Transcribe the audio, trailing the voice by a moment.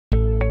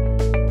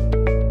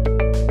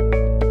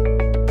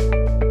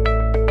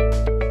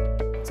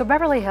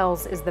Beverly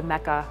Hills is the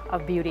mecca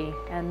of beauty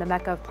and the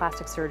mecca of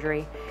plastic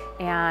surgery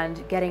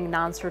and getting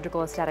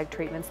non-surgical aesthetic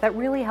treatments that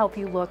really help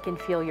you look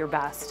and feel your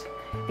best.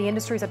 The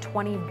industry is a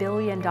 $20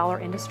 billion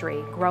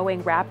industry,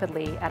 growing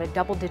rapidly at a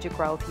double-digit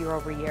growth year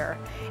over year.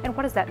 And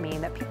what does that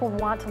mean? That people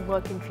want to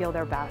look and feel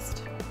their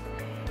best.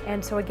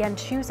 And so again,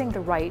 choosing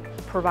the right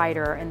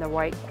provider and the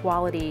right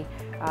quality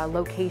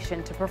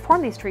location to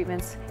perform these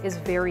treatments is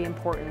very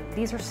important.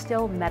 These are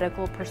still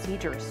medical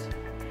procedures.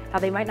 Now,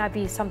 they might not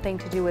be something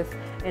to do with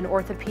an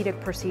orthopedic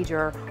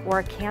procedure or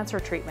a cancer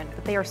treatment,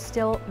 but they are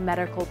still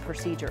medical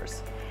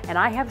procedures. And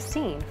I have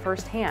seen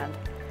firsthand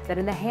that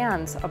in the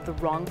hands of the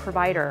wrong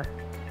provider,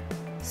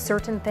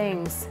 certain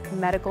things,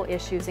 medical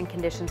issues and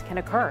conditions can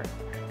occur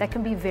that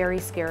can be very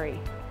scary.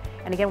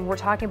 And again, when we're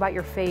talking about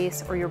your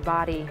face or your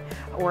body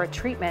or a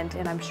treatment,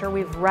 and I'm sure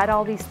we've read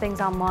all these things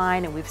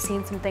online and we've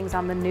seen some things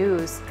on the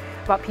news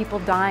about people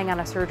dying on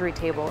a surgery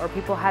table or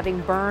people having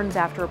burns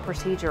after a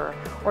procedure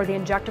or the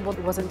injectable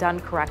wasn't done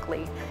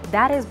correctly.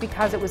 That is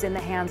because it was in the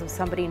hands of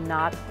somebody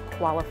not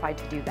qualified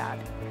to do that.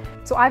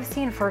 So I've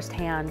seen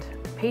firsthand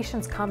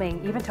patients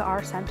coming even to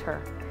our center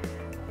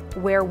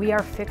where we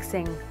are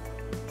fixing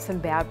some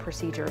bad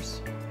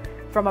procedures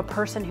from a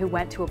person who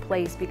went to a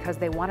place because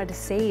they wanted to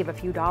save a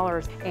few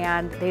dollars,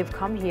 and they've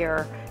come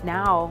here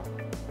now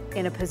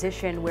in a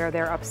position where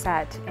they're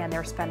upset and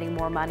they're spending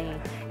more money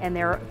and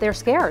they're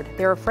scared,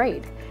 they're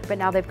afraid. But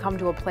now they've come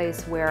to a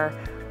place where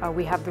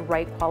we have the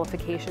right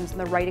qualifications and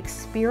the right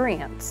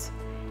experience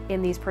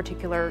in these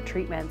particular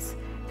treatments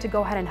to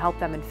go ahead and help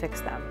them and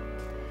fix them.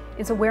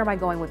 And so where am I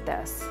going with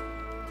this?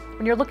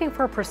 When you're looking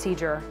for a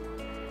procedure,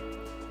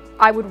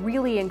 I would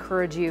really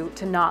encourage you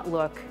to not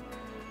look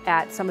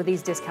at some of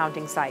these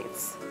discounting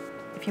sites.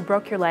 If you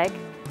broke your leg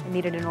and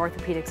needed an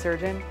orthopedic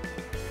surgeon,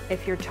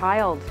 if your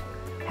child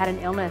had an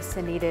illness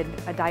and needed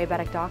a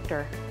diabetic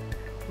doctor,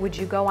 would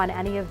you go on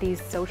any of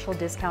these social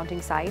discounting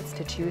sites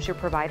to choose your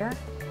provider?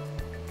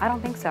 I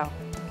don't think so.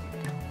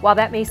 While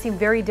that may seem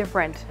very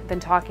different than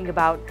talking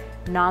about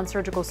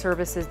non-surgical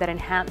services that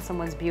enhance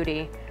someone's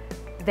beauty,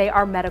 they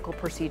are medical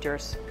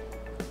procedures.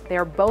 They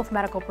are both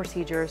medical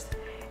procedures,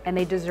 and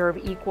they deserve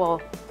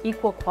equal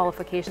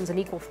qualifications and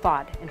equal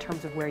thought in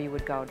terms of where you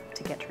would go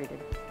to get treated.